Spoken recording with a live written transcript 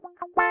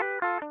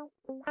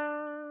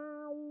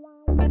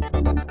Meanwhile,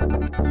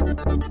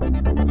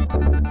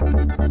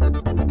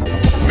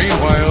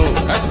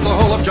 at the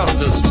Hall of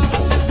Justice.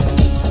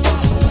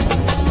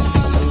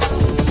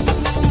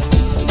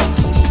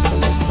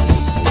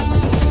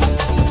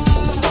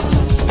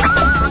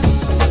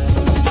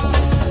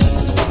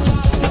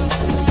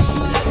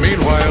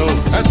 Meanwhile,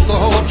 at the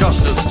Hall of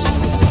Justice.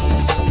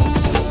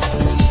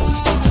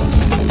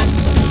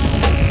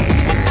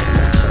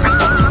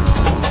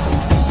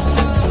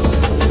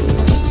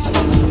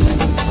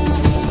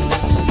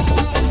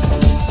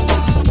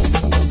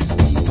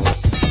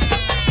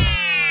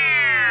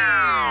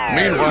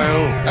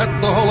 Meanwhile,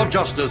 at the Hall of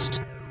Justice.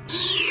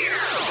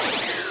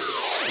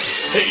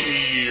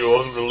 Hey,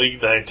 welcome to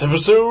League Nights,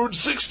 episode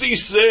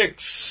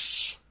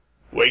 66.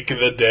 Wake of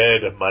the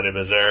Dead. My name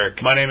is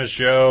Eric. My name is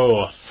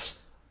Joe.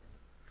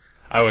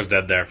 I was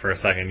dead there for a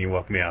second. You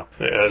woke me up.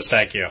 Yes.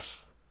 Thank you.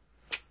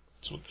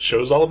 That's what the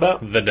show's all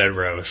about. The Dead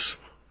Rose.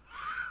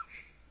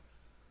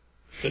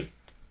 The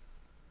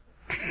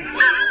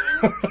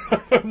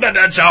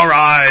dead shall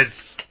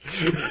rise.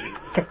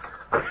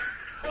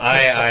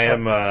 I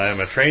am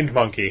a trained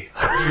monkey.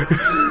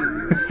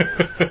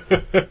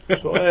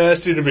 So I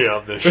asked you to be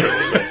on this show.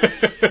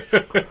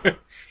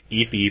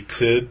 Eep eep.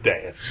 To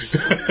dance.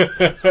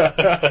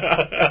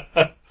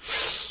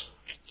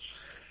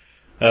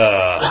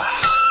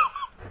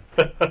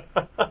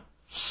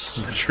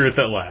 The truth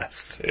at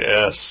last.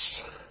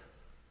 Yes.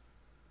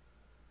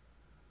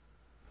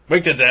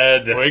 Wake the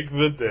dead. Wake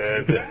the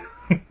Dead.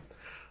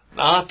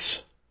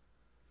 Not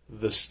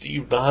the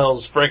Steve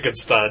Niles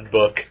Frankenstein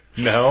book.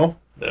 No?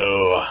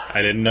 No.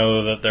 I didn't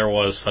know that there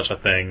was such a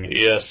thing.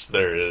 Yes,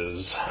 there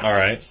is.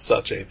 Alright.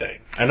 Such a thing.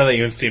 I know that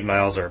you and Steve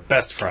Niles are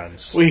best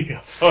friends. We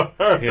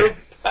are Yeah.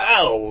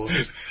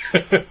 pals.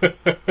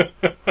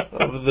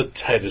 Of the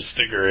tightest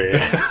degree.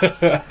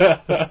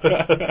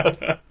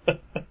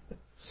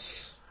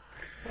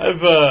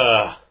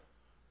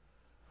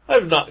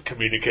 I've not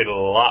communicated a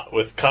lot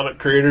with comic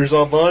creators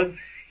online.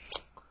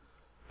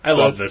 I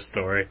love this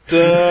story.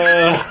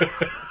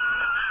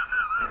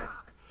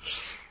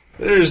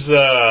 There's,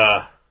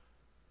 I'm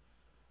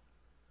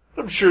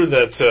sure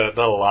that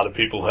not a lot of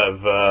people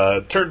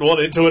have turned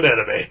one into an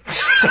enemy.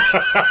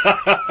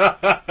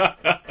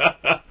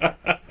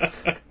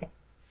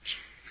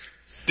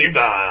 Steve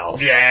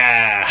Niles.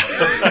 Yeah!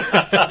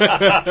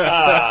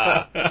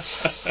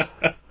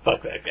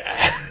 Fuck that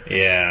guy.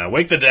 Yeah,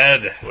 Wake the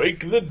Dead.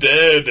 Wake the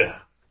Dead.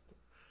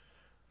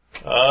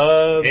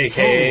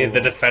 A.K.A.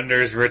 The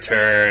Defenders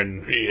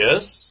Return.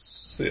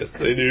 Yes. Yes,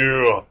 they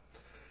do.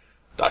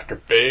 Dr.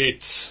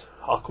 Fate.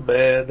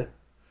 Aquaman.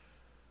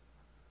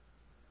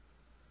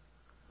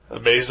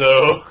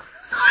 Amazo.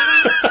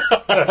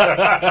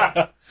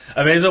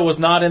 Amazo was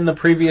not in the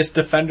previous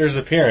Defenders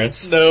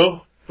appearance.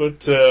 No,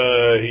 but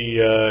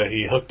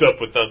he hooked up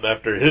with them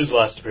after his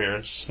last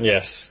appearance.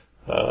 Yes.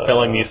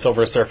 Filling the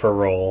Silver Surfer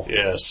role.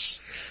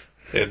 Yes.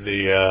 In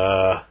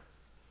the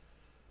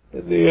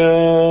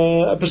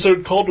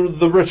episode called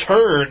The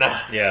Return.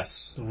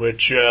 Yes.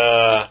 Which,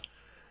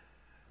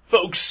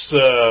 folks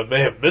may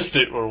have missed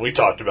it when we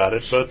talked about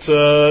it, but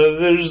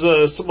there's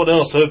someone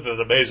else other than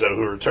Amazo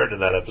who returned in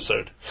that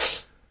episode.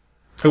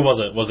 Who was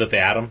it? Was it the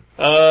Atom?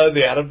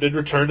 The Atom did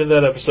return in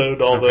that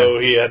episode, although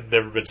he had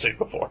never been seen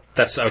before.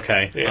 That's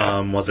okay.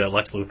 Yeah. Was it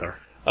Lex Luthor?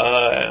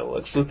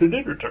 Lex Luthor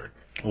did return.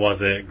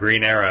 Was it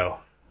Green Arrow?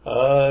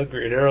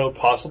 Green Arrow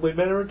possibly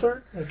made a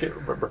return? I can't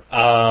remember.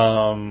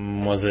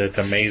 Was it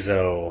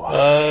Amazo?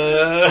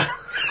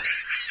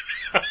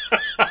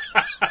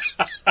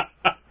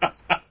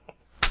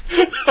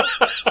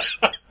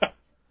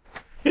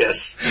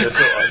 Yes. Yes,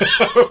 it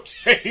was.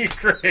 Okay,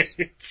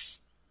 great.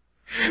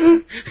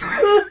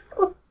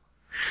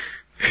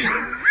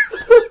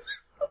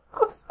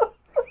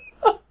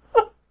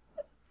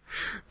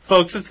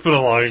 Folks, it's been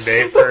a long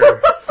day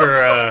for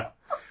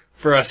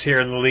us here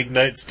in the League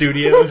Night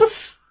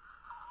Studios.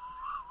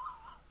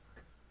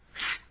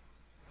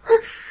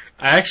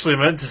 I actually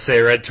meant to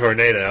say Red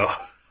Tornado.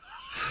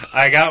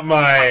 I got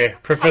my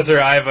Professor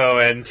Ivo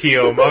and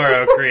Tio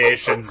Maro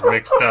creations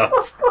mixed up.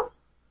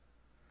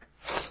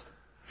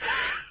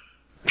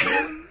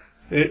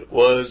 It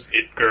was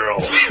It Girl.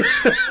 Is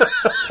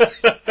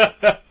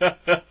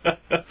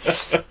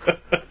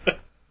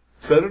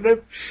that her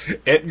name?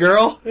 It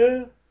Girl?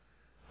 Yeah.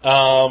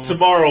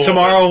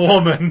 Tomorrow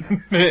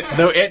Woman.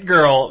 No, It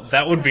Girl.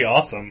 That would be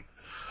awesome.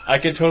 I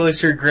could totally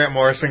see Grant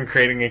Morrison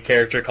creating a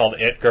character called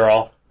It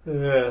Girl.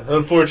 Yeah.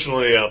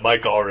 Unfortunately,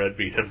 Mike Allred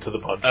beat him to the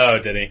punch. Oh,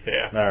 did he?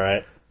 Yeah.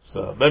 Alright.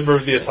 So, member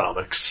of the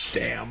Atomics.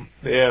 Damn.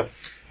 Yeah.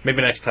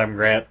 Maybe next time,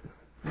 Grant.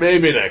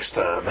 Maybe next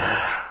time.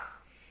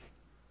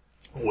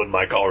 When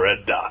Mike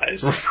Allred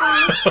dies.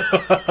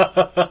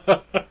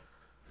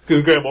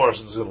 Because Grant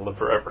Morrison's gonna live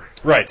forever.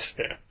 Right.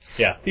 Yeah.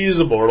 Yeah. He is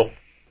immortal.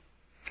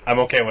 I'm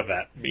okay with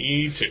that.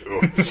 Me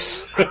too.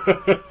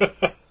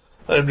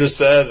 I'm just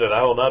sad that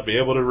I will not be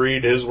able to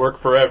read his work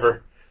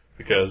forever.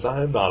 Because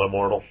I am not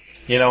immortal.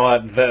 You know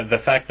what? The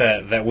fact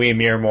that we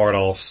mere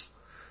mortals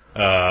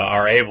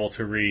are able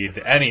to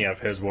read any of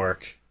his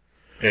work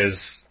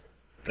is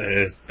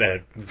is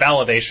the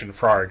validation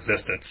for our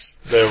existence.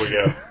 There we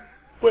go.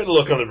 Way to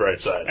look on the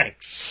bright side.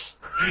 Thanks.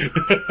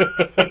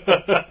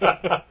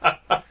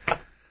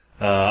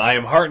 I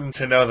am heartened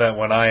to know that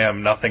when I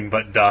am nothing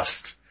but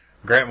dust,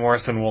 Grant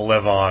Morrison will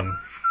live on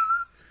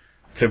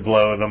to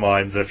blow the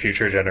minds of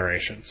future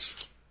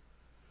generations.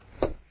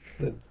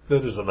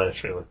 That is a nice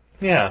feeling.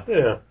 Yeah.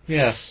 Yeah.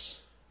 Yeah.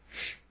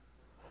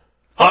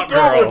 Hot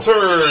Girl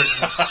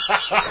returns!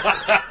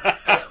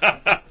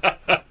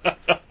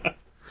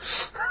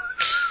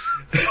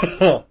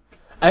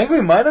 I think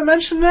we might have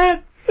mentioned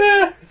that.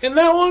 Yeah. In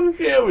that one?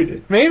 Yeah, we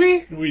did.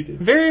 Maybe? We did.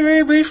 Very,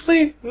 very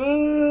briefly?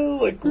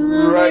 Like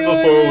right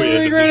before we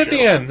ended right the at show.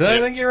 the end. Yep. I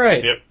think you're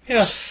right. Yep.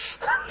 Yeah.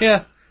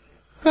 Yeah.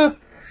 Huh.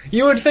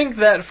 You would think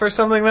that for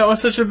something that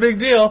was such a big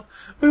deal,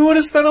 we would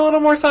have spent a little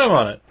more time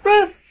on it.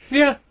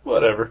 Yeah.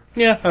 Whatever.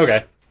 Yeah,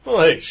 okay.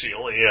 Well, hey, she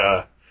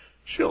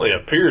only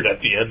appeared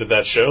at the end of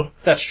that show.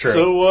 That's true.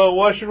 So,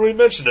 why should we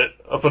mention it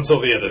up until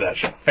the end of that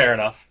show? Fair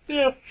enough.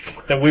 Yeah.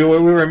 That we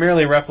were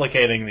merely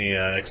replicating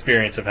the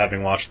experience of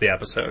having watched the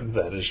episode.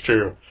 That is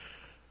true.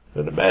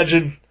 And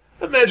imagine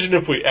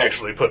if we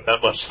actually put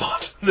that much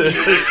thought into the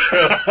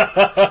show.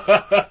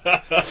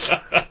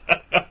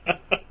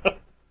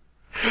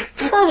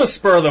 It's more of a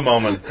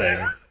spur-of-the-moment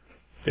thing.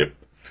 Yep.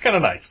 It's kind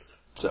of nice.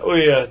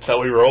 It's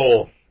how we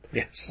roll.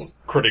 Yes.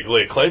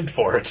 Critically acclaimed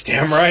for it.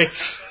 Damn right.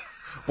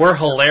 We're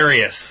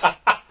hilarious.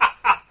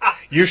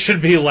 You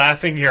should be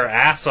laughing your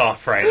ass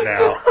off right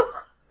now.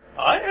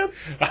 I am.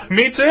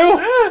 Me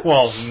too?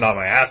 Well, not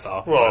my ass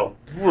off. Well,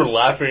 we're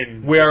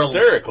laughing We are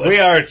hysterically. We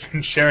are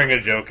sharing a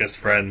joke as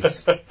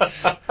friends.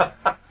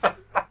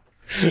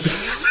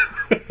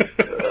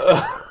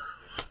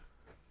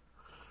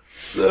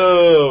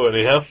 So,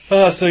 anyhow.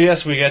 So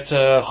yes, we get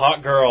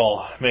Hot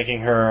Girl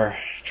making her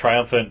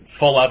triumphant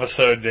full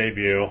episode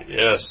debut.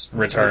 Yes.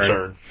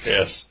 Return.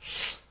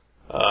 Yes.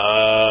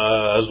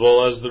 As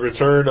well as the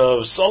return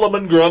of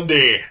Solomon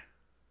Grundy.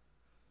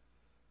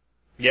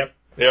 Yep.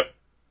 Yep.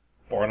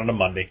 Born on a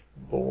Monday.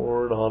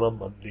 Born on a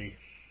Monday.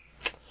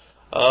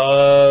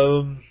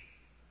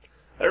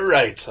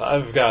 Alright,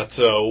 I've got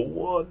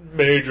one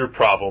major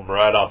problem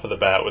right off of the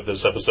bat with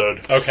this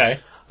episode. Okay.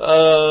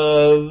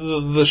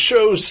 The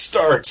show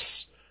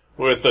starts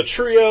with a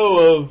trio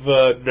of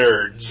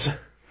nerds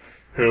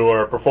who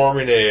are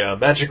performing a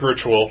magic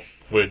ritual,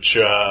 which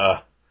one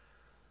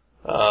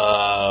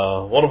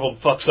of them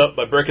fucks up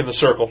by breaking the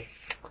circle.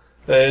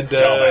 And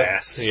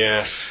Dumbass.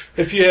 yeah,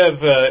 if you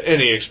have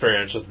any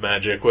experience with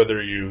magic,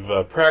 whether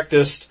you've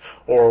practiced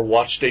or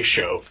watched a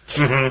show,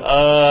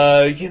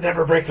 you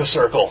never break the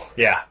circle.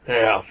 Yeah.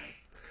 Yeah.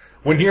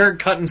 When you're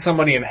cutting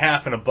somebody in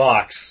half in a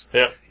box,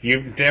 Yep.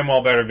 you damn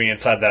well better be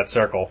inside that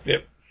circle.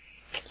 Yep.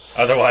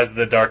 Otherwise,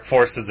 the dark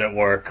forces at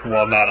work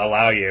will not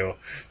allow you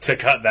to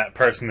cut that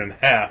person in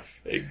half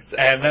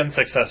Exactly. and then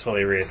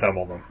successfully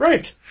reassemble them.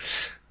 Right.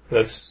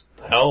 That's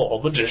how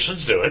all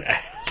magicians do it.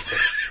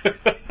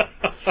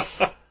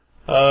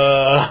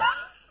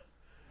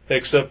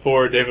 Except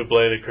for David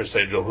Blaine and Chris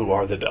Angel, who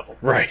are the devil.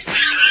 Right.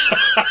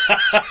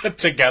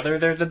 Together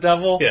they're the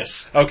devil?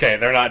 Yes. Okay,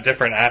 they're not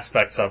different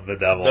aspects of the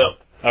devil. No.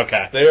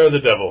 Okay. They are the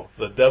devil.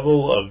 The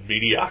devil of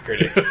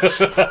mediocrity.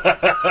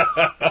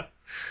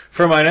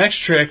 For my next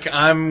trick,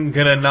 I'm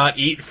gonna not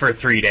eat for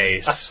 3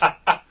 days.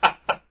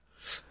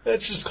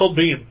 That's just called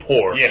being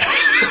poor. Yeah.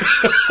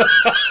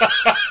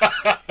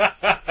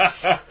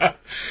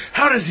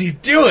 How does he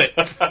do it?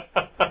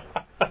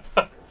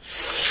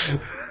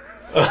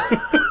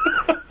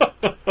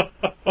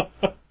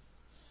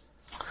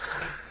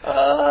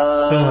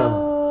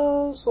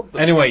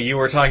 Something. Anyway, you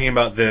were talking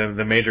about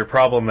the major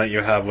problem that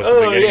you have with the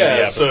beginning of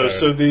the episode.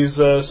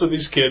 So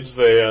these kids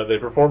they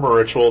perform a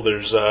ritual.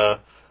 There's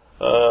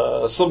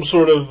some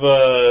sort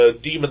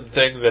of demon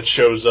thing that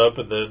shows up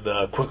and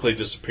then quickly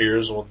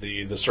disappears when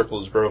the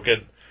circle is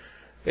broken.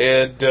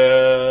 And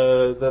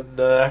then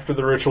after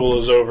the ritual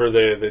is over,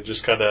 they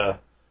just kind of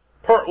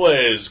part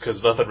ways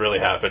because nothing really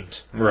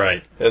happened.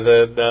 Right. And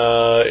then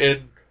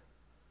in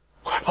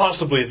quite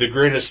possibly the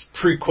greatest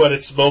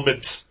pre-credits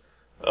moment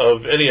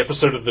of any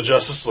episode of the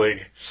Justice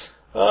League,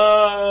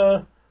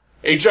 a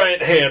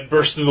giant hand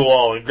bursts through the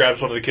wall and grabs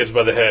one of the kids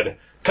by the head.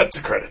 Cut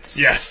to credits.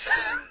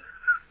 Yes.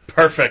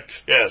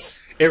 Perfect.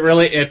 Yes. It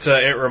really it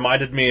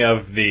reminded me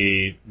of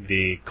the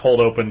cold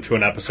open to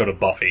an episode of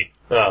Buffy.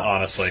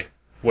 Honestly,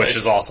 which Nice.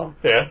 is awesome.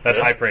 Yeah. That's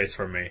yeah. high praise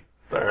from me.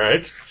 All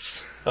right.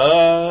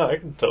 I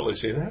can totally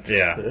see that.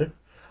 Yeah.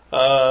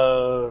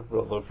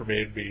 Although for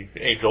me it'd be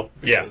Angel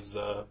because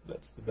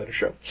that's the better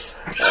show.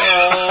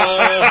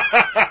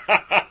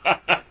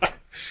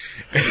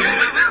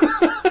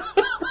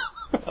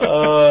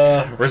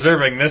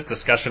 Reserving this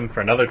discussion for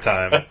another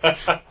time.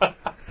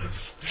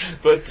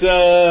 But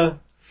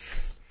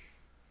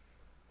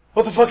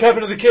what the fuck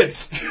happened to the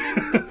kids?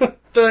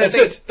 That's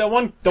it. The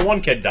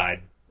one kid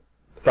died.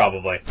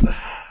 Probably.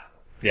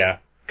 Yeah.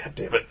 God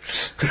damn it.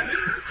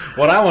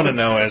 What I want to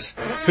know is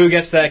who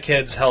gets that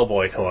kid's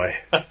Hellboy toy.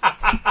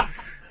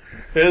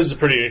 It is a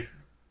pretty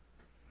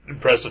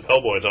impressive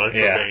Hellboy toy for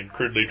Yeah. being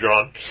crudely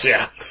drawn.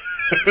 Yeah.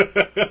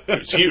 It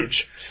was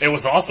huge. It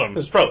was awesome. It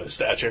was probably a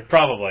statue.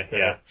 Probably,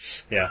 yeah.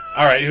 Yeah.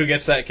 Alright, who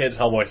gets that kid's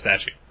Hellboy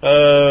statue?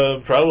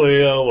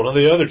 Probably one of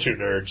the other two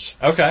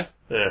nerds. Okay.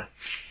 Yeah.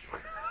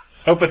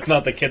 Hope it's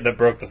not the kid that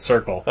broke the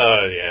circle.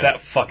 Oh, yeah. It's that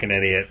fucking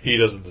idiot. He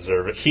doesn't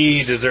deserve it.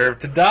 He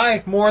deserved to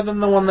die more than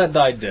the one that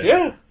died did.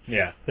 Yeah.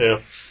 Yeah. Yeah.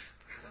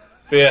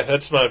 But yeah,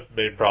 that's my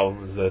main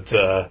problem, is that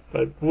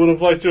I would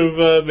have liked to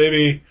have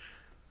maybe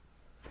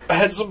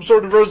had some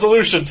sort of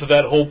resolution to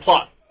that whole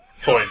plot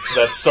point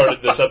that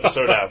started this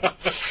episode out.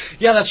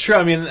 Yeah, that's true.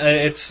 I mean,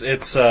 it's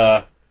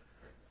not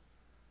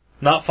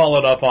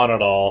followed up on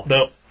at all.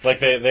 No. Like,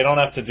 they don't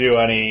have to do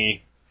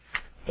any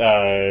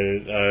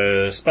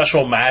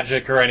special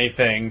magic or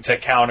anything to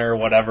counter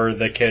whatever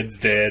the kids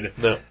did.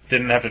 No.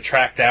 Didn't have to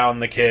track down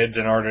the kids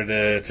in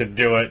order to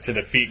do it, to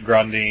defeat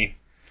Grundy.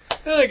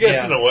 And I guess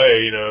Yeah. in a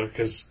way,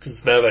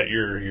 because now that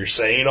you're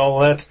saying all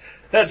that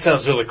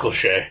sounds really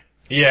cliche.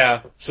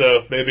 Yeah.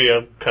 So maybe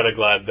I'm kind of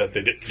glad that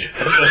they didn't do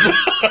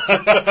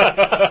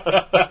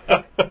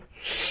that.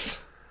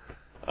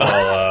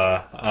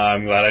 Well,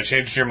 I'm glad I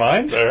changed your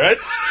mind. All right.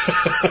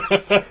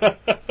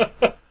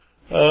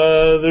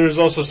 There's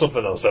also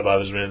something else that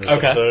bothers me in this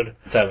episode.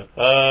 7.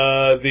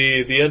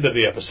 The end of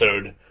the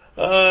episode.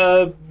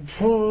 Does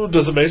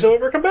Amazo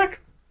ever come back?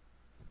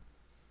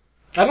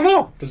 I don't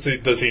know. Does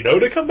he know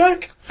to come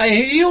back?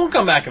 He'll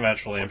come back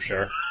eventually, I'm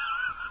sure.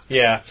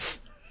 Yeah.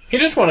 He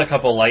just went a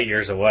couple light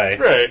years away.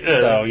 Right. Yeah.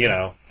 So,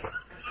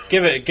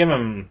 give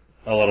him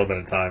a little bit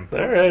of time.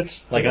 All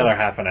right. Like another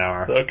half an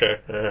hour. Okay.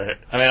 All right.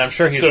 I mean, I'm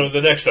sure he's... So the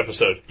next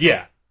episode.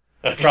 Yeah.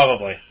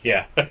 Probably.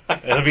 Yeah.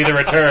 It'll be The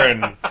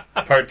Return,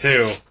 Part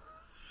 2.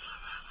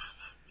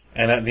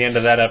 And at the end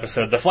of that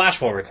episode, The Flash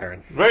will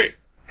return. Right.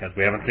 Because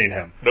we haven't seen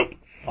him. Nope.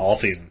 All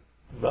season.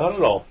 Not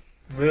at all.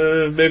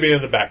 Maybe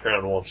in the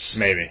background once.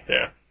 Maybe.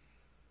 Yeah.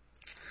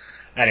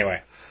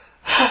 Anyway.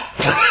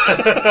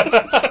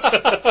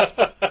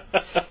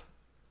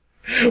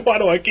 Why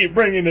do I keep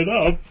bringing it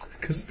up?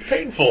 Because it's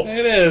painful.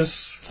 It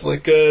is. It's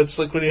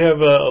like when you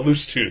have a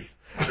loose tooth.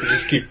 You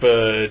just keep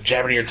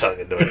jabbing your tongue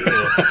into it.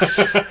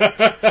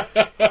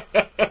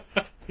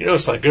 You know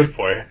it's not good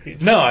for you. You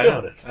just No, I keep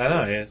know. doing it. I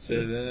know. It's,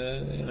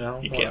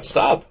 You can't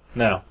stop.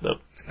 No. No.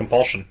 It's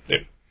compulsion.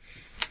 Yep.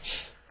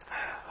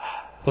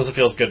 Plus it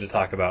feels good to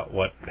talk about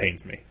what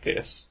pains me.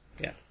 Yes.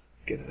 Yeah.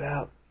 Get it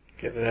out.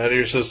 Get it out of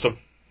your system.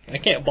 I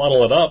can't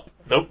bottle it up.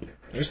 Nope.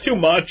 There's too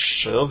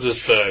much. It'll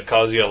just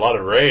cause you a lot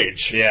of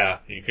rage. Yeah.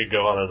 You could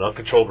go on an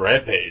uncontrolled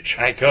rampage.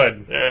 I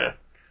could. Yeah.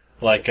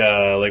 Like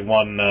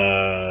one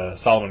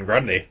Solomon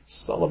Grundy.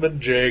 Solomon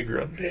J.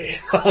 Grundy.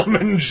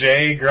 Solomon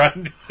J.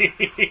 Grundy.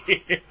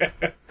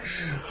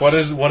 What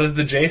does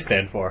the J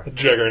stand for?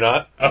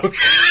 Juggernaut. Okay.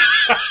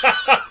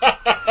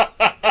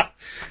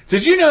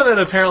 Did you know that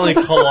apparently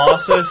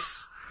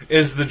Colossus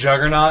is the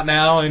Juggernaut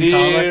now in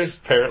comics?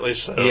 Apparently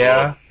so.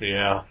 Yeah?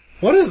 Yeah.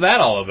 What is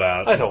that all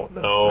about? I don't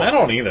know. I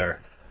don't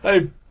either.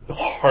 I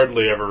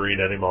hardly ever read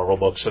any Marvel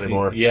books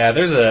anymore. Yeah,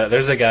 there's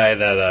a guy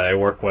that I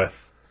work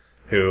with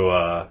who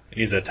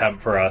he's a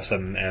temp for us,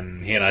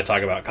 and he and I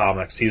talk about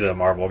comics. He's a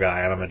Marvel guy,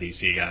 and I'm a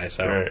DC guy,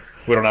 so Right.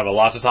 we don't have a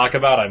lot to talk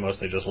about. I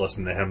mostly just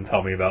listen to him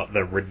tell me about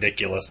the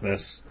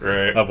ridiculousness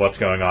Right. of what's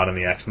going on in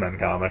the X-Men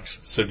comics.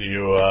 So do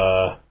you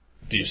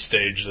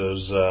stage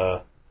those,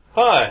 hi,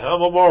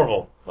 I'm a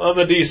Marvel, I'm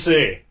a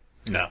DC?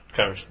 No.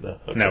 No.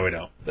 Okay. No, we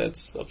don't.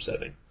 That's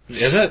upsetting.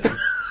 Is it?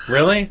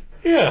 Really?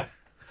 Yeah.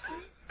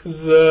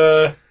 Cause,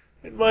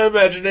 in my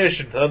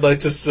imagination, I'd like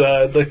to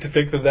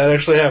think that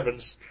actually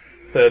happens.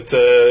 That,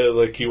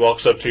 like, he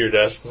walks up to your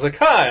desk, and is like,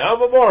 hi,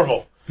 I'm a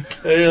Marvel.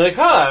 And you're like,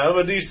 hi, I'm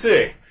a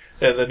DC.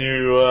 And then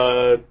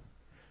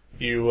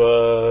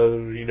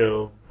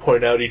you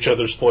point out each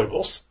other's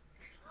foibles.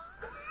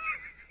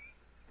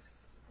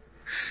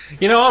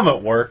 I'm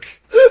at work.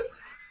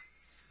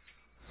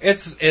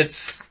 It's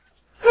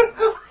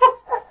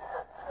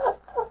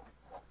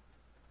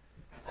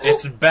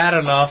bad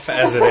enough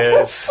as it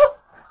is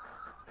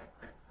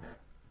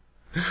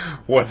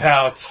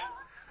without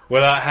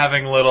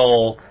having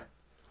little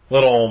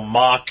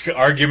mock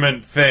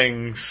argument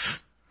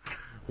things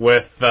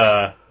with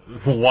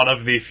one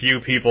of the few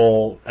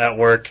people at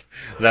work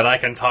that I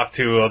can talk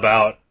to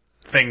about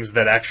things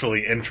that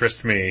actually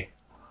interest me.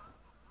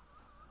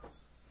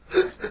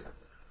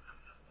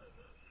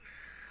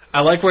 I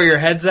like where your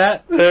head's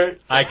at.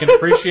 I can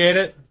appreciate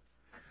it.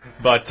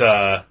 But,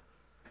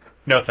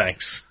 no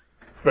thanks.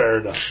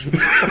 Fair enough.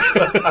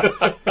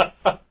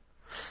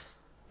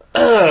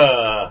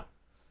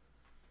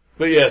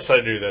 But yes, I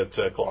knew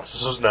that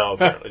Colossus was now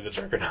apparently the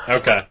Juggernaut.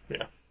 Okay.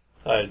 Yeah.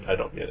 I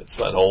don't get it. It's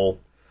that whole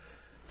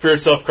Fear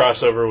Itself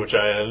crossover, which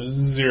I have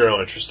zero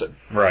interest in.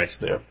 Right.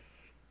 Yeah.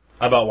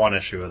 I bought one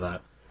issue of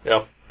that.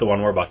 Yeah. The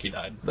one where Bucky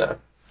died. Nah.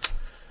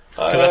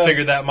 Because I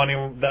figured that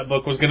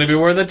book was going to be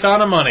worth a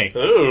ton of money.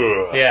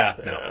 Ooh. Yeah.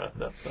 No.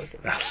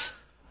 Okay.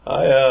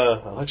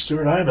 I like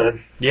Stuart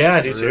Hyman. Yeah,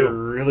 I do I too.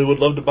 really would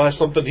love to buy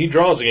something he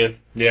draws again.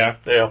 Yeah.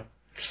 Yeah.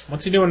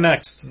 What's he doing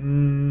next? I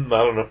don't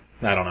know.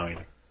 I don't know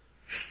either.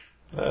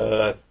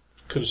 I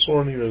could have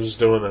sworn he was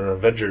doing an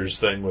Avengers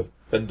thing with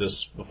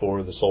Bendis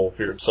before this whole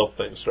Fear Itself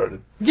thing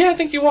started. Yeah, I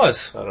think he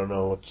was. I don't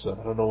know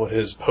what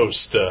his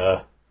post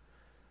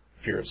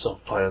Fear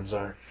Itself plans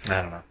are.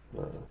 I don't know.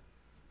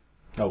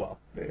 Oh well.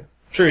 Yeah.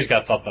 Sure, he's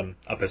got something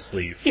up his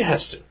sleeve. He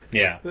has to.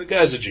 Yeah. The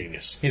guy's a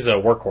genius. He's a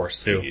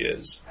workhorse, too. He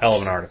is. Hell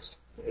of an artist.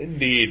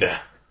 Indeed.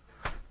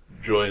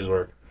 Enjoy his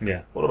work.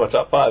 Yeah. One of my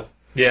top 5.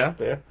 Yeah?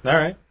 Yeah.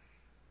 Alright.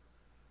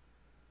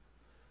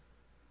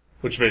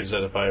 Which means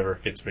that if I ever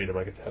get to meet him,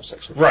 I get to have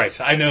sex with him.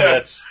 Right, I know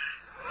that's...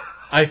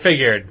 I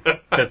figured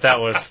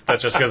that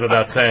just goes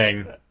without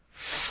saying.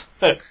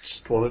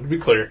 Just wanted to be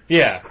clear.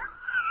 Yeah.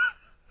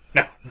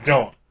 No,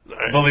 don't.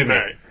 Right. Believe me.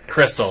 Right.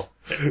 Crystal.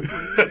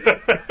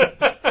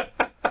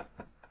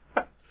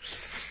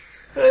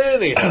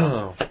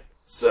 Anyhow.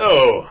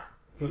 So,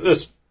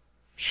 this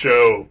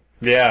show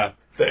Yeah.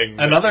 thing.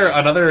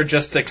 Another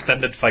just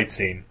extended fight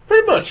scene.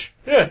 Pretty much,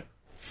 yeah.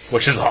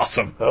 Which is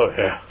awesome. Oh,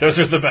 yeah. Those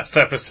are the best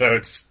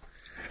episodes.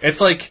 It's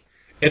like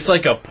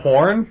a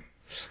porn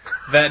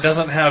that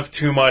doesn't have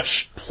too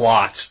much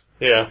plot.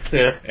 Yeah,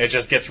 yeah. It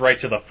just gets right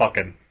to the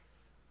fucking.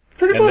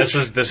 Pretty And much.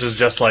 this is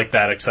just like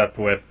that, except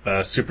with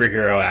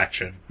superhero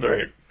action.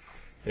 Right.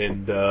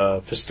 And,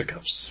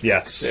 fisticuffs.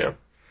 Yes. Yeah.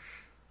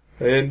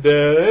 And,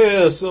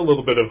 yeah, it's a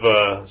little bit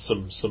of,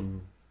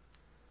 some,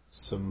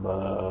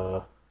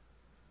 I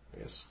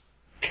guess,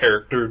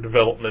 character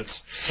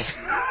development.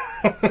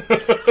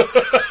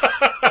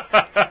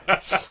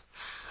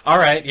 All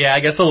right. Yeah, I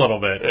guess a little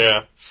bit.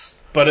 Yeah.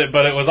 But it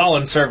was all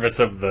in service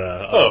of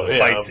the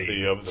fight of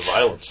scene. of the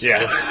violence.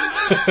 Yeah.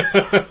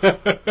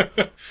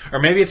 Or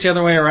maybe it's the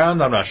other way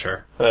around. I'm not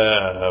sure.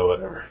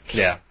 Whatever.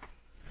 Yeah.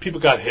 People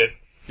got hit.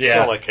 Yeah.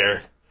 That's all I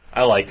care.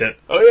 I liked it.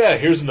 Oh yeah,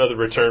 here's another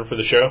return for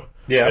the show.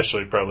 Yeah.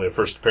 Actually, probably a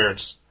first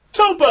appearance.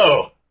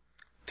 Topo!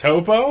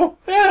 Topo?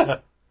 Yeah.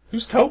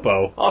 Who's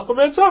Topo?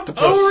 Aquaman's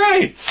octopus. Oh,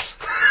 right!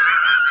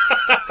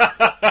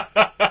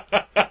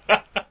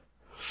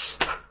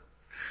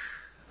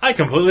 I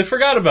completely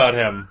forgot about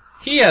him.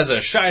 He has a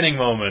shining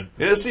moment.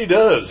 Yes, he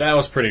does. That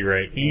was pretty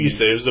great. He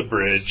saves a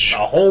bridge.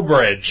 A whole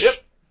bridge.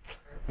 Yep.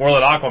 More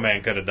than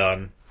Aquaman could have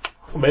done.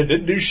 Aquaman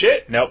didn't do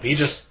shit. Nope, he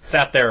just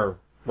sat there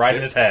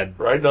riding his head.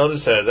 Riding on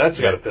his head. That's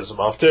gotta piss him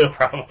off too.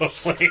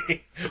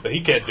 Probably. But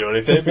he can't do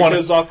anything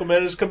because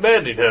Aquaman is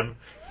commanding him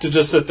to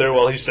just sit there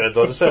while he stands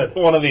on his head.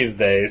 One of these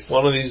days.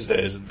 One of these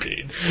days,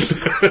 indeed.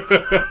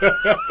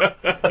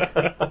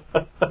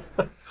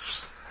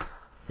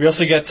 We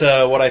also get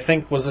what I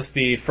think was this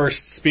the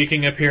first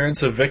speaking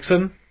appearance of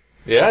Vixen.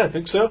 Yeah, I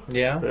think so.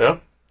 Yeah. Yeah.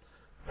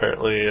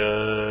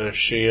 Apparently,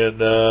 she and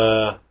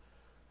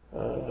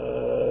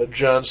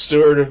Jon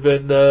Stewart have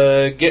been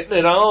getting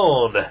it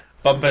on.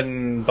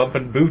 Bumping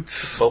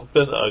boots.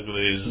 Bumping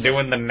uglies.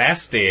 Doing the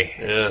nasty.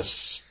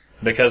 Yes.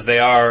 Because they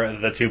are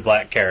the two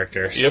black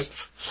characters. Yep.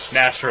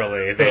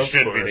 Naturally, they Of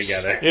should course. be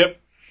together. Yep.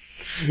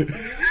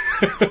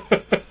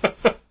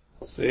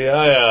 See,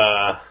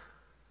 I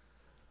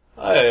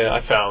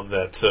found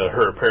that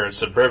her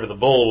appearance in Brave and the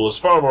Bold was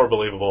far more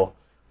believable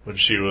when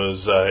she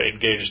was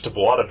engaged to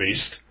Buana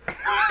Beast.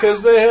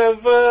 Because they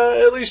have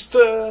at least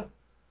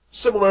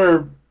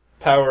similar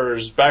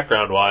powers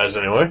background-wise,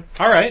 anyway.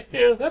 Alright.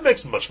 Yeah, that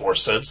makes much more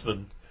sense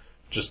than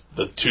just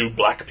the two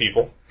black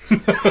people.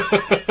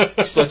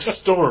 It's like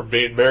Storm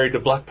being married to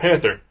Black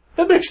Panther.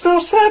 That makes no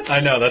sense!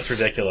 I know, that's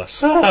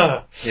ridiculous.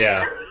 Ah.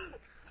 Yeah.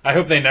 I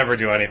hope they never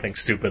do anything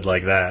stupid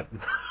like that.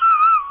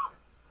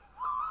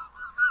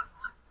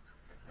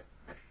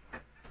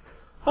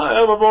 Hi,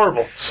 I'm a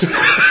Marvel.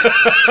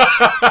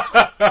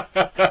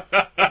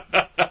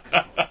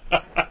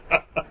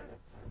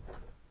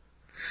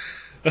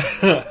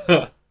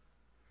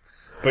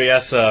 But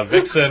yes,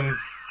 Vixen,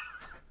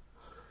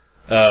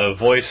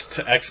 voiced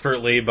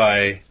expertly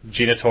by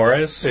Gina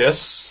Torres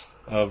Yes.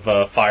 of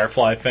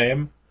Firefly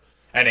fame.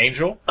 And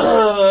Angel.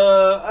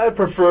 I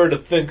prefer to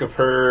think of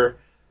her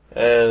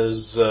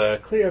as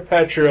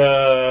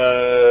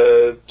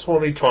Cleopatra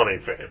 2020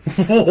 fame.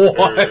 What? Or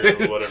whatever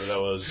that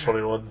was.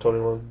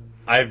 21.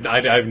 I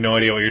have no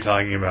idea what you're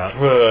talking about.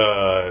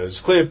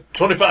 It's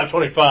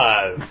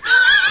 25.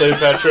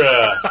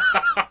 Cleopatra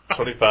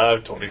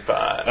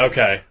 25.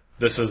 Okay.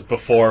 This is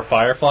before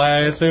Firefly, I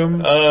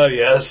assume?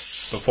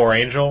 Yes. Before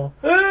Angel?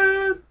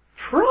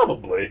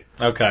 Probably.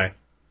 Okay.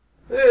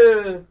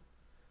 That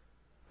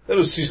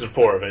was season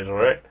 4 of Angel,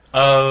 right?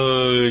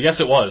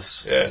 Yes it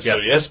was. Yeah, so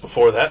yes,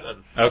 before that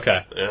then.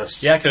 Okay.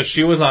 Yes. Yeah, because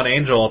she was on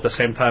Angel at the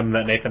same time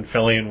that Nathan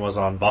Fillion was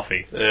on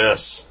Buffy,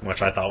 Yes.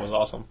 which I thought was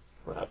awesome.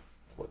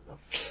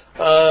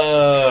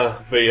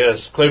 But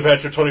yes,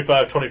 Cleopatra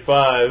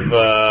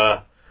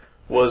 25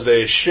 was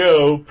a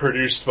show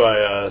produced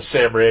by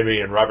Sam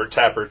Raimi and Robert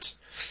Tappert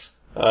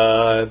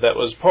that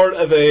was part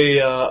of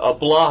a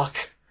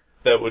block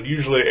that would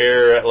usually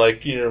air at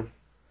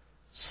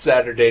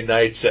Saturday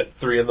nights at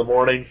 3 in the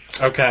morning.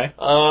 Okay.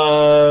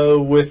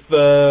 With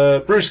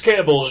Bruce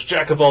Campbell's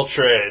Jack of All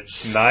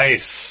Trades.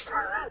 Nice.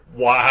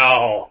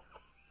 Wow.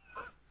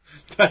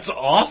 That's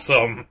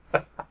awesome.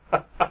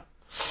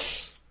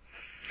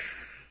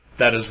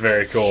 That is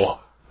very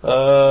cool.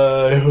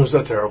 It was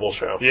a terrible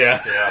show.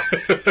 Yeah. Yeah.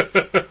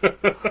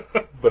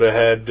 But would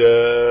have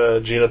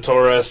had Gina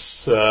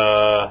Torres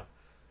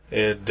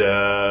and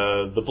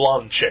the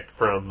blonde chick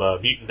from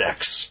Mutant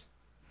X.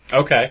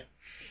 Okay.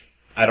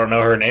 I don't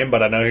know her name,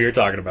 but I know who you're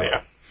talking about.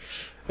 Yeah.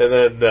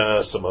 And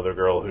then some other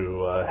girl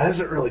who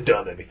hasn't really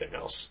done anything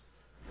else.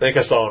 I think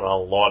I saw her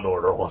on Law and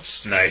Order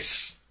once.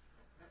 Nice.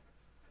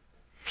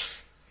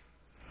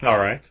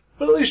 Alright.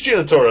 But at least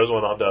Gina Torres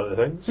went on to other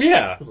things.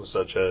 Yeah.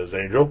 Such as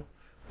Angel,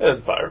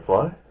 and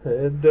Firefly,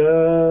 and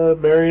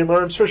Marion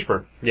Lawrence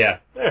Fishburne. Yeah.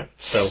 Yeah.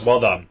 So, well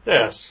done.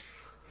 Yes.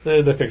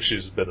 And I think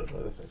she's been in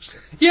other things too.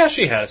 Yeah,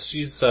 she has. She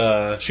was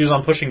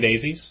on Pushing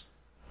Daisies.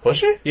 Was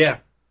she? Yeah.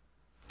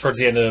 Towards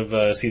the end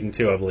of season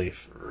 2, I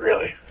believe.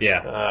 Really?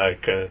 Yeah. I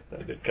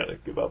did kind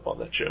of give up on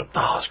that show.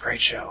 Oh, it's a great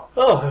show.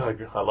 Oh,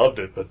 I loved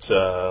it, but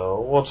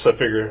once I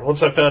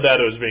found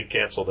out it was being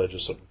canceled, I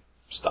just sort of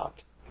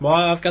stopped. Well,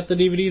 I've got the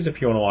DVDs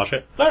if you want to watch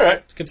it. All right.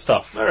 It's good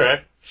stuff. All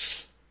right.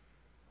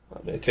 I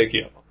may take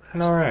you up on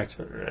that. Alright.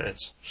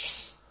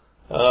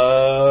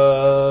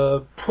 All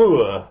right.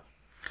 Pooh.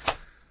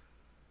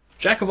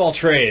 Jack of all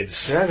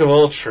trades. Jack of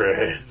all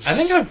trades. I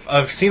think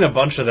I've seen a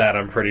bunch of that,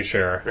 I'm pretty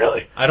sure.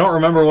 Really? I don't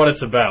remember what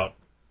it's about.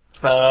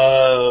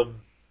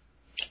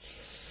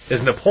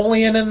 Is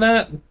Napoleon in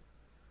that?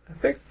 I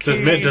think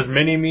Does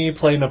Mini-Me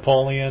play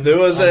Napoleon? there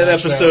was on an that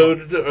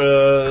episode,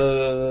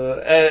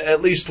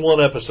 at least one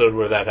episode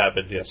where that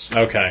happened. Yes.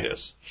 show? Okay.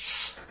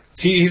 Yes.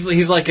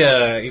 He's like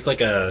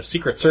a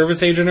Secret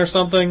Service agent or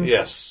something.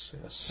 Yes.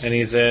 And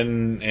he's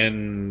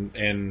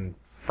in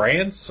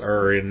France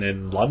or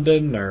in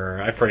London,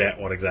 or I forget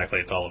what exactly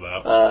it's all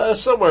about.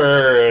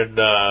 Somewhere in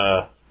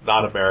not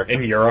America.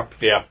 In Europe,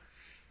 Yeah.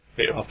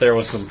 up there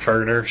with some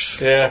foreigners.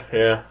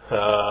 Yeah.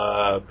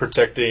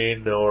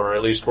 Protecting or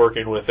at least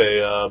working with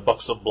a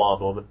buxom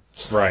blonde woman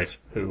Right.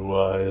 who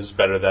is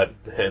better than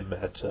him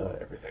at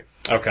everything.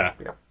 Okay.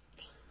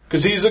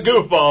 Because he's a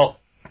goofball.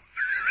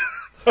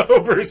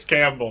 Oh, Bruce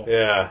Campbell.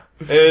 Yeah.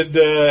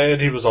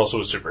 And he was also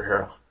a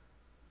superhero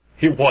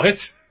He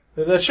what?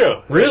 in that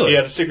show. Really? He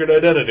had a secret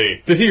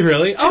identity. Did he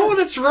really? Oh,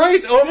 that's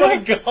right. Oh my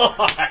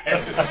god.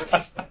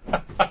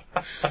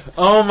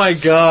 Oh my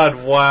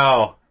god.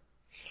 Wow.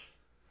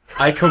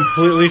 I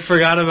completely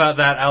forgot about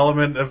that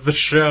element of the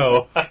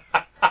show.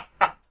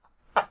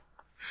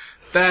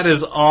 That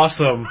is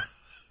awesome.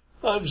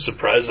 I'm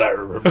surprised I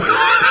remember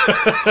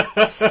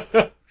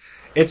it.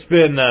 It's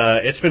been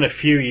a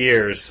few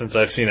years since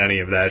I've seen any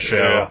of that show,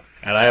 Yeah.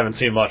 and I haven't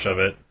seen much of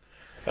it.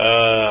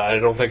 I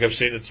don't think I've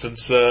seen it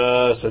since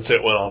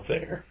it went off the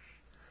air.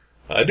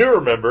 I do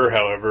remember,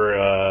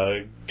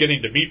 however,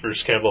 getting to meet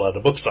Bruce Campbell at a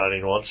book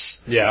signing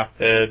once, Yeah.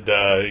 and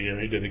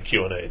he did a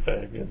Q&A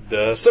thing,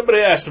 and somebody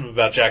asked him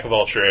about Jack of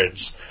all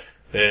trades,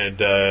 and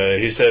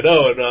he said,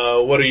 "Oh, and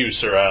what are you,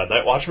 sir?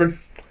 Night Watchman?"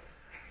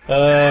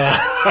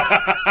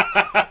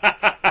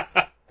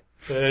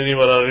 And he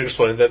went on to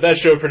explain that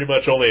show pretty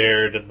much only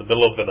aired in the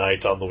middle of the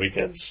night on the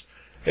weekends,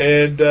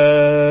 and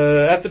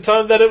at the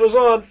time that it was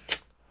on,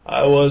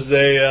 I was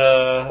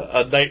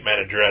a night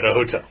manager at a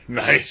hotel.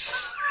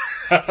 Nice.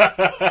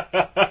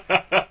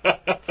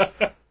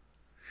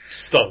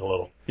 Stung a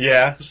little.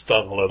 Yeah.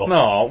 Stung a little.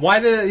 No, why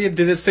did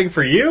it sting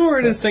for you, or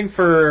did it sting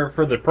for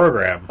the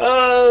program?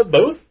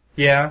 Both?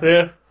 Yeah.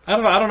 Yeah. I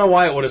don't know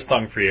why it would have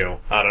stung for you.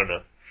 I don't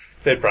know.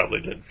 They probably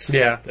didn't.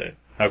 Yeah. They,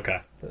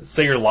 Okay.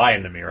 So you're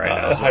lying to me right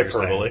now. is what you're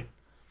hyperbole.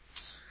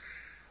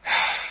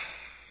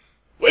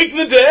 Wake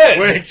the dead!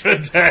 saying. Wake the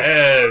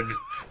dead!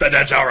 The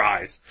dead shall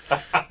rise.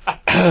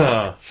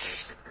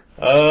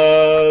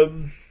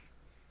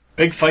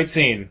 Big fight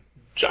scene.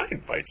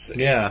 Giant fight scene.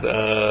 Yeah.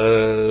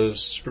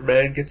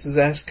 Superman gets his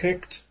ass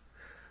kicked.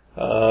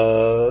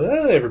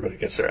 Everybody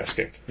gets their ass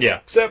kicked. Yeah.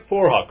 Except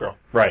for Hawkgirl.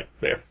 Right.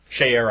 There.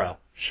 Shayera.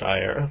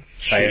 Shayera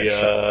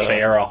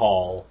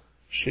Hall.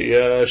 She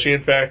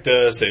in fact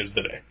saves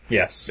the day.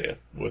 Yes. Yeah,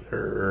 with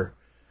her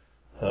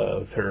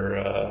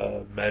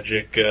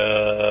magic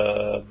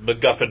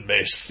MacGuffin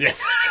mace. Yeah.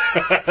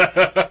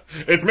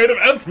 It's made of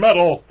nth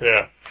metal.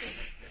 Yeah.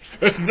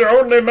 It's the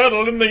only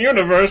metal in the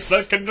universe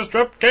that can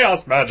disrupt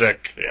chaos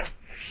magic. Yeah.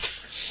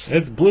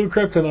 It's blue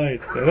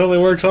kryptonite. It only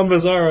works on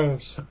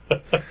Bizarros.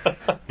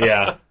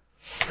 Yeah.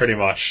 Pretty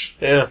much.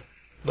 Yeah.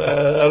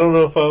 I don't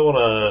know if I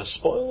want to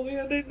spoil the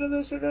ending to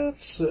this or not.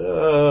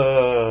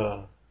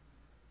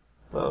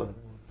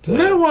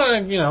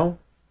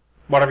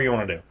 Whatever you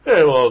want to do.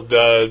 Yeah, well,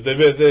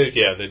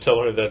 they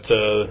tell her that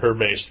her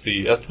mace,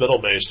 the nth metal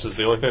mace, is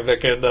the only thing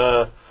that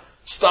can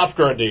stop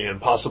Grundy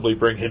and possibly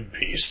bring him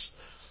peace.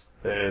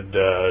 And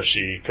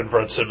she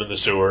confronts him in the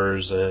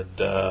sewers, and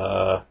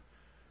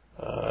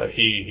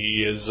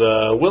he is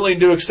willing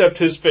to accept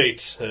his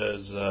fate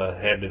as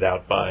handed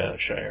out by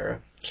Shayera.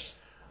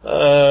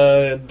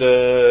 And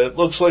it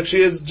looks like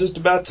she is just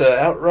about to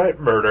outright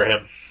murder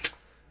him.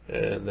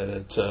 And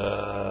then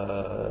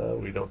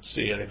we don't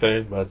see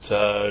anything, but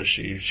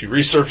she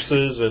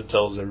resurfaces and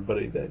tells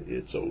everybody that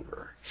it's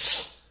over.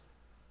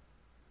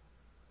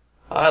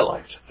 I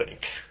like to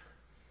think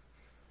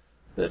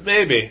that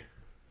maybe,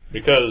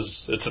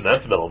 because it's an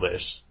nth metal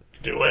mace,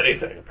 it can do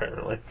anything,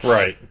 apparently.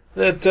 Right.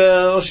 that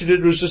all she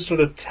did was just sort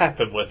of tap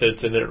him with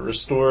it, and it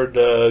restored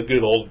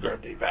good old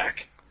Grundy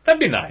back. That'd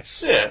be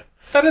nice. Yeah.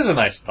 That is a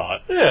nice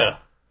thought. Yeah.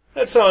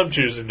 That's how I'm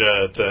choosing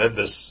to end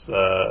this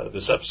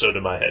episode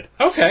in my head.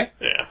 Okay.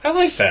 Yeah. I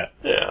like that.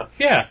 Yeah.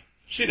 Yeah.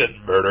 She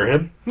didn't murder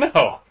him.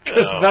 No,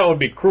 because No. that would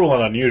be cruel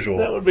and unusual.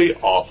 That would be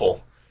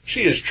awful.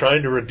 She is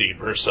trying to redeem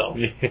herself.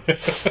 I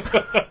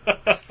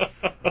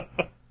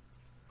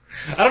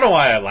don't know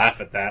why I laugh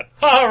at that.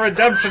 Oh,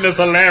 redemption is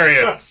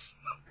hilarious.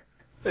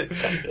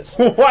 Kindness.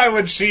 Why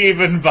would she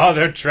even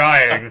bother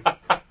trying?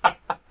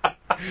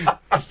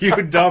 You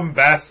dumb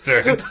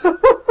bastard.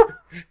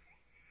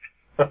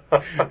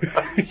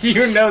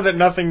 You know that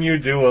nothing you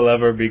do will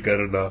ever be good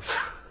enough.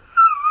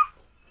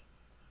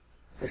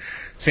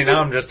 See,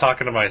 now I'm just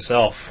talking to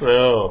myself.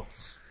 No.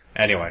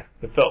 Anyway.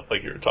 It felt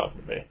like you were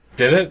talking to me.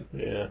 Did it?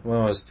 Yeah.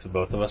 Well, it was to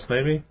both of us,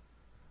 maybe?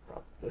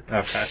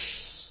 Okay.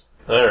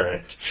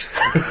 Alright.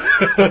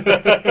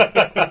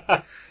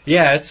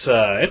 Yeah, it's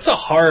a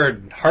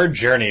hard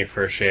journey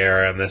for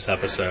Shayera in this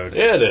episode.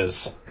 Yeah, it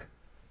is.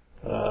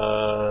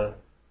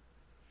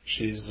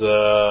 She's,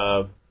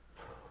 not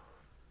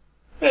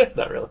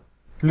really.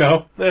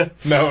 No? Eh.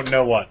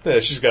 No what? Yeah,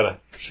 she's gotta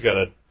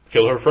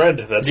kill her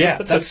friend. That's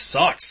That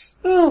sucks.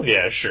 well,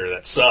 yeah, sure,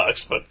 that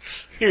sucks, but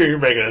you're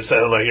making it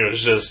sound like it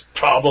was just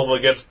problem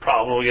against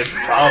problem against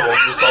problem,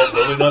 just all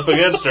building up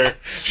against her.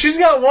 She's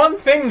got one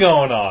thing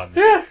going on.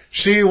 Yeah.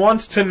 She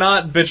wants to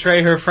not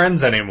betray her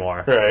friends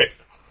anymore. Right.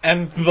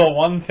 And the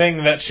one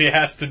thing that she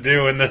has to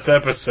do in this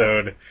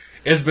episode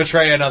is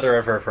betray another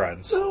of her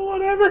friends. So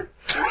whatever.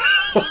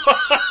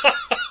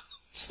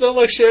 It's not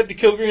like she had to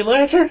kill Green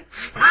Lantern.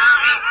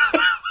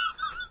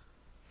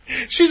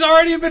 She's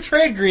already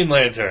betrayed Green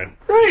Lantern.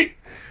 Right.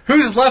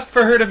 Who's left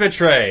for her to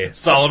betray?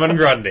 Solomon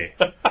Grundy.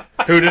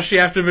 Who does she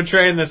have to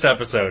betray in this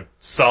episode?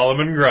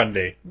 Solomon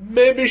Grundy.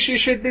 Maybe she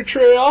should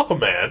betray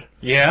Aquaman.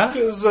 Yeah?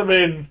 Because, I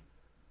mean,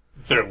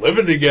 they're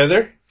living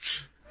together.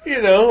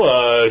 You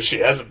know, she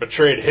hasn't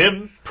betrayed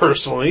him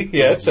personally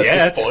yet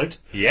at this point.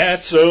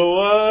 Yes.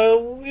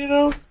 So, you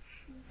know,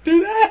 do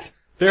that.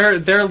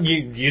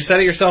 You said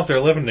it yourself, they're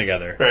living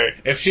together. Right.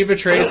 If she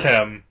betrays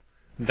him,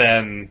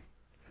 then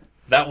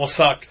that will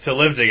suck to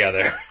live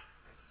together.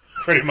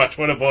 Pretty much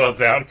what it boils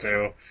down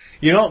to.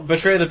 You don't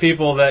betray the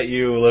people that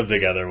you live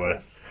together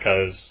with,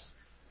 because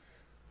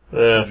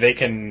they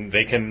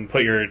can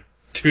put your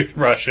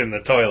toothbrush in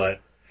the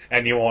toilet,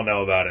 and you won't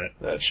know about it.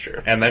 That's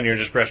true. And then you're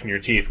just brushing your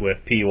teeth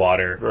with pea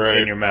water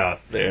in your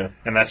mouth. Yeah.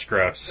 And that's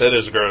gross. That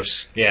is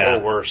gross. Yeah. Or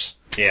worse.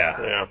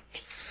 Yeah. Yeah.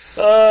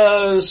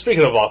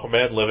 Speaking of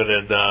Aquaman living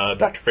in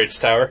Dr. Fate's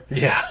tower.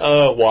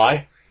 Yeah.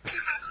 Why?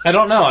 I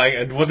don't know.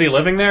 Was he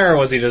living there, or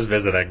was he just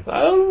visiting?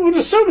 I would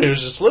assume he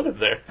was just living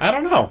there. I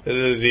don't know.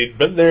 He'd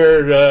been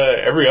there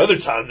every other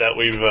time that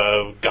we've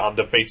gone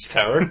to Fate's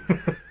tower.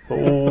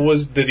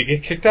 Did he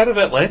get kicked out of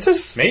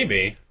Atlantis?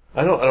 Maybe.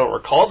 I don't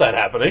recall that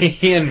happening.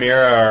 He and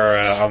Mira are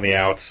on the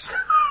outs.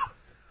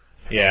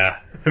 Yeah.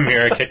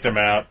 Mira kicked him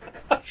out.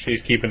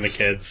 She's keeping the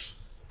kids.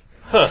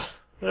 Huh.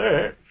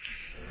 Alright.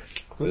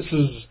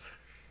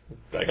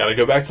 I gotta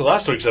go back to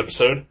last week's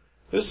episode.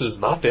 This is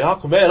not the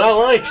Aquaman I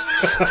like.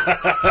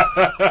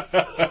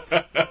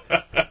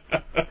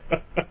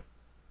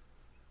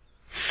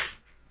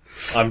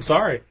 I'm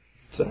sorry.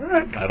 It's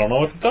alright. I don't know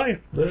what to tell you.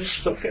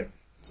 It's okay.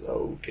 It's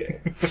okay.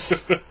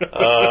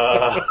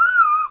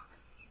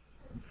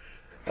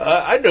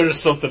 I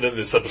noticed something in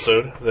this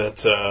episode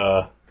that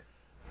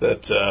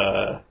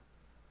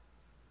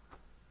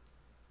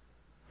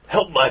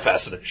helped my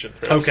fascination.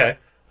 Right? Okay.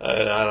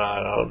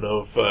 I don't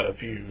know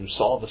if you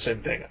saw the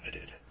same thing I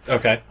did.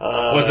 Okay.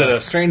 Was it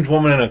a strange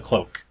woman in a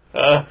cloak?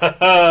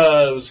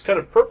 It was kind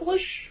of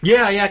purplish.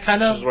 Yeah,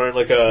 kind She of. was wearing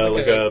like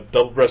a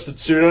double-breasted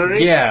suit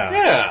underneath.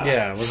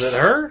 Yeah. Was it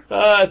her?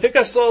 I think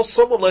I saw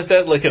someone like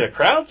that, like in a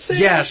crowd scene.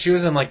 Yeah, she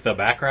was in like the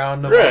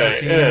background of one of the Right,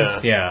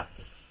 scenes. Yeah.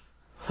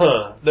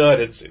 Huh. No, I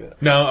didn't see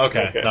that. No,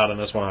 okay. Okay. Not in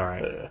this one,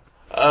 alright.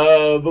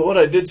 But what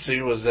I did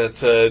see was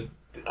that, I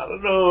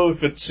don't know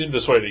if it seemed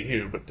this way to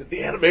you, but did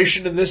the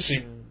animation in this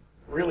seem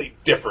really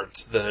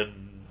different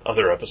than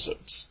other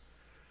episodes?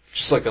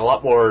 Just like a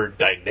lot more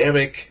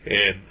dynamic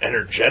and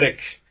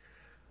energetic.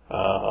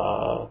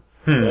 A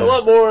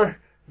lot more,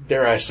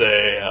 dare I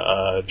say,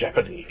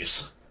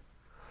 Japanese.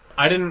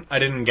 I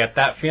didn't get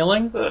that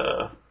feeling.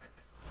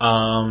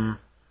 I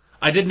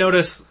did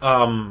notice,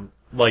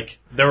 like,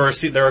 there were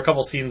a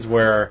couple scenes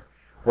where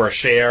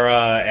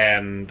Shayera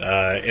and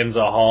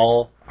Inza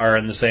Hall are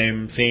in the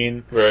same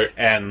scene. Right.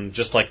 And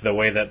just like the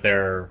way that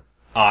their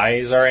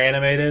eyes are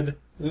animated.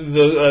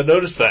 I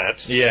noticed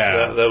that.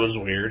 Yeah. That was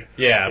weird.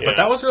 Yeah, but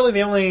that was really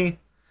the only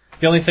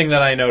thing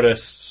that I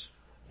noticed.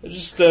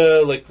 Just,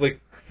 like,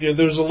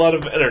 there's a lot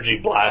of energy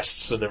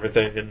blasts and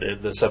everything in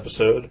this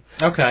episode.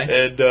 Okay.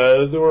 And,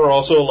 there were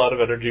also a lot of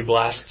energy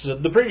blasts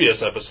in the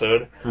previous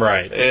episode.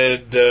 Right.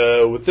 And,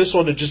 with this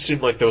one, it just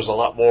seemed like there was a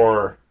lot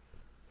more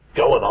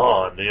going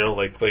on,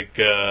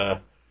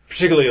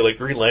 particularly like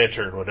Green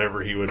Lantern,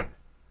 whenever he would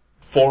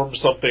form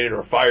something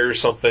or fire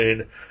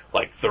something,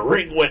 like the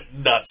ring went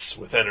nuts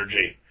with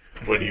energy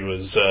when he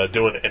was,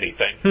 doing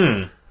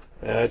anything.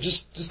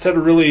 Just had a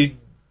really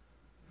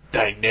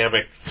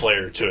dynamic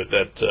flair to it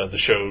that the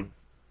show,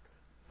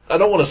 I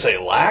don't want to say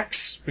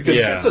lacks, because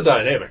it's a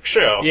dynamic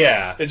show.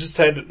 Yeah. It just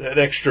had an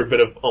extra bit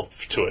of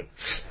oomph to it.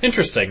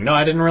 Interesting. No,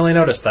 I didn't really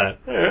notice that.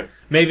 Yeah.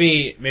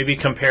 Maybe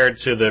compared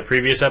to the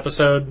previous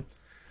episode,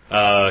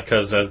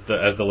 because as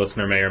the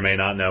listener may or may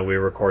not know, we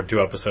record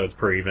 2 episodes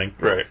per evening.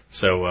 Right.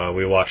 So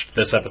we watched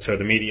this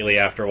episode immediately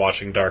after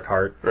watching Dark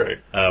Heart. Right.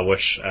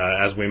 Which,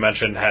 as we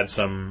mentioned, had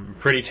some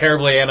pretty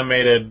terribly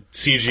animated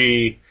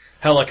CG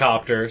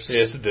helicopters.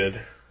 Yes, it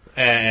did.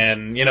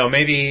 And,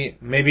 maybe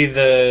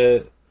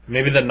the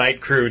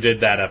Night Crew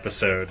did that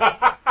episode.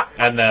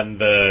 And then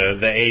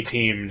the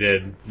A-Team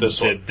did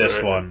this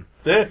one.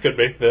 Yeah, could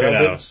be. Who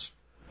knows?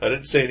 I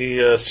didn't see any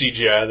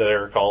CGI that I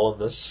recall in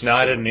this. No,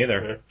 I didn't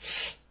either.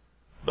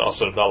 Yeah.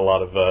 Also, not a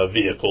lot of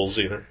vehicles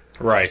either.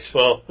 Right.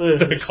 Well,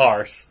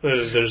 cars.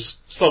 There's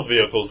some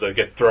vehicles that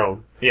get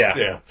thrown. Yeah.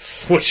 Yeah.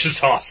 Which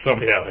is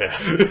awesome. Yeah.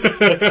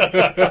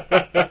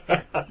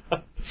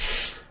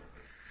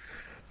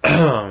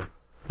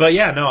 But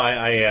yeah, no,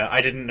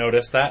 I didn't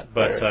notice that,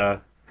 but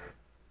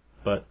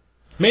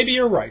maybe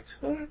you're right.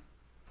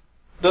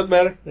 Doesn't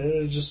matter.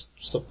 Just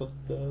something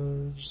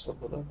I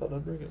thought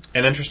I'd bring up.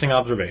 An interesting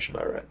observation.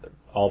 All right, then.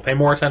 I'll pay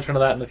more attention to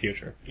that in the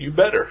future. You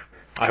better.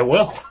 I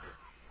will.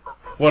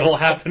 What'll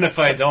happen if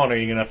I don't? Are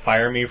you going to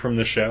fire me from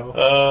the show?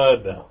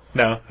 No.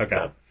 No?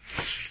 Okay.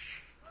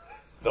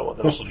 No one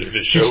else will do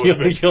this show with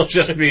me. You'll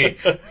just be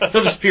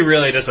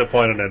really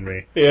disappointed in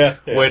me. Yeah.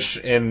 Which,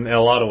 in a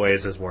lot of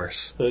ways, is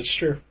worse. That's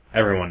true.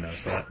 Everyone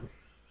knows that.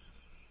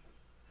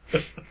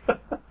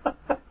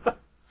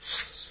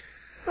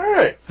 All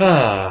right.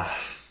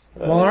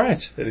 Well, all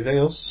right. Anything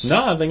else?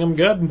 No, I think I'm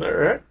good. All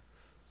right.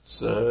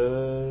 Let's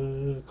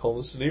call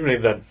this an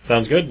evening then.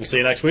 Sounds good. We'll see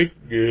you next week.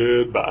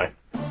 Goodbye.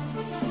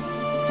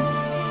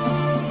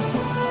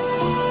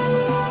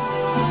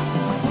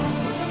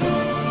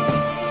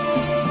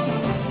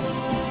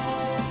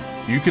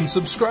 You can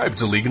subscribe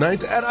to League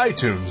Night at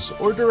iTunes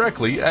or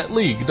directly at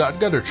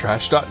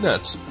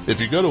league.guttertrash.net. If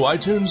you go to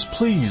iTunes,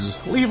 please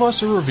leave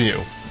us a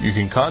review. You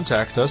can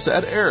contact us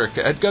at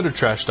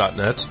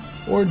eric@guttertrash.net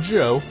or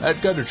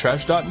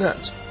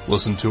joe@guttertrash.net.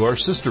 Listen to our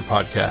sister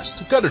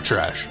podcast, Gutter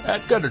Trash,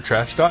 at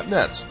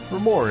guttertrash.net. For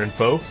more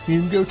info, you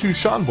can go to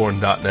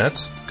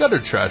seanborn.net,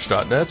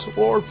 guttertrash.net,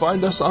 or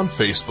find us on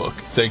Facebook.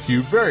 Thank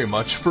you very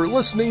much for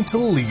listening to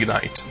League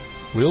Night.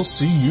 We'll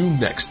see you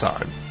next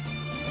time.